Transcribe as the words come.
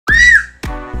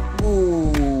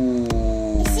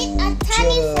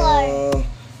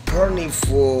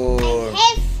Herbivore.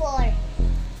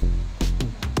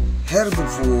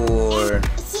 Herbivore.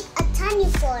 Is it a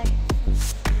carnivore?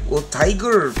 Oh,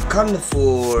 tiger,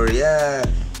 carnivore. Yeah,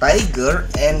 tiger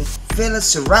and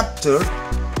velociraptor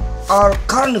are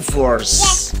carnivores.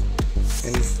 Yes.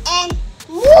 And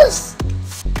moose.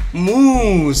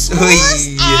 Moose. Oh, Moose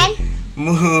iya. and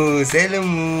Moose. Hello,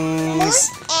 moose.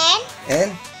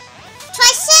 And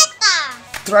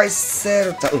triceratops.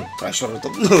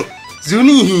 Triceratops. No.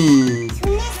 Zuniceratops.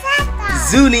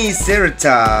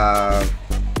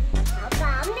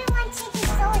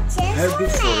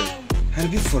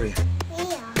 Herbivore. Ya?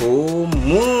 Yeah. Oh,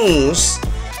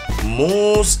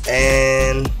 moose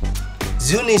and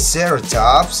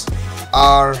Zuniceratops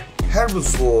are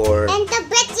herbivore. And the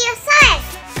brachiosaurus.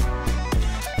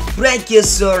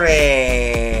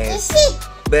 Brachiosaurus.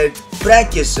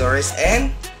 Brachiosaurus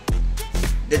and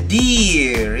the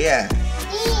deer. Yeah,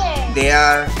 Deer. they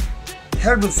are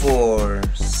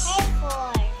herbivores.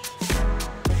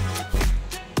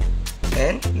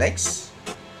 And next,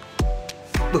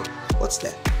 oh, what's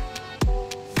that?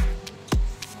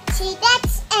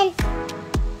 T-Rex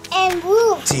and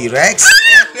wolf. T-Rex.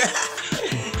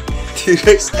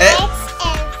 T-Rex and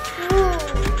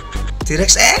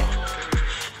T-Rex and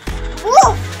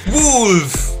wolf.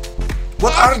 wolf.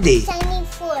 What are they?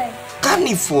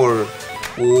 Carnivore.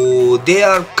 Oh, they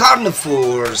are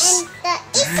carnivores. And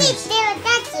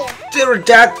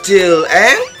Pterodactyl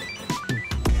and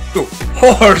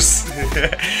horse.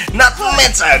 Not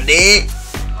match, are they?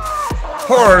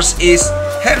 Horse is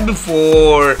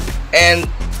herbivore and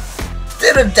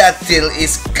pterodactyl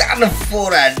is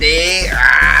carnivore, are they?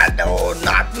 Ah, no,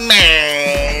 not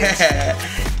match.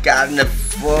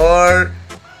 Carnivore.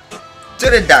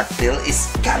 Pterodactyl is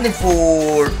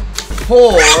carnivore.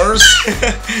 Horse.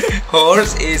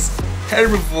 Horse is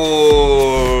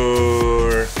herbivore.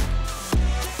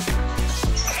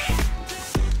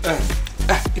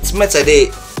 It's match, are they?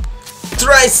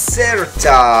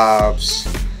 Triceratops.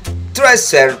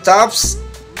 Triceratops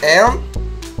and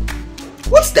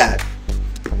what's that?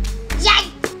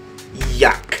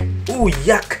 Yak. Oh,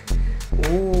 yak.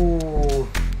 Oh,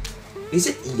 is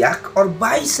it yak or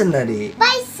bison, are they?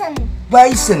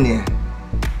 Bison, ya.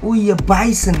 Oh iya,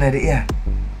 bison, are they? Ya.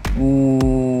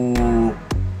 Oh,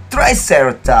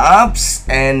 Triceratops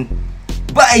and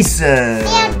bison.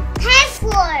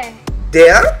 They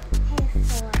are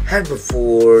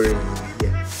herbivore.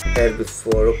 Yeah,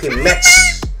 herbivore. Okay, match.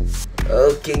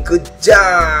 Okay, good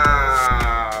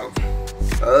job.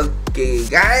 Okay,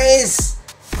 guys.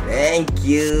 Thank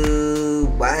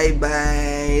you. Bye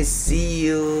bye. See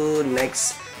you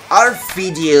next our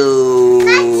video.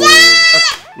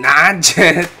 Not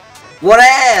yet. What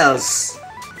else?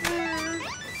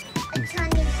 A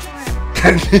carnivore.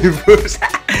 Carnivorous.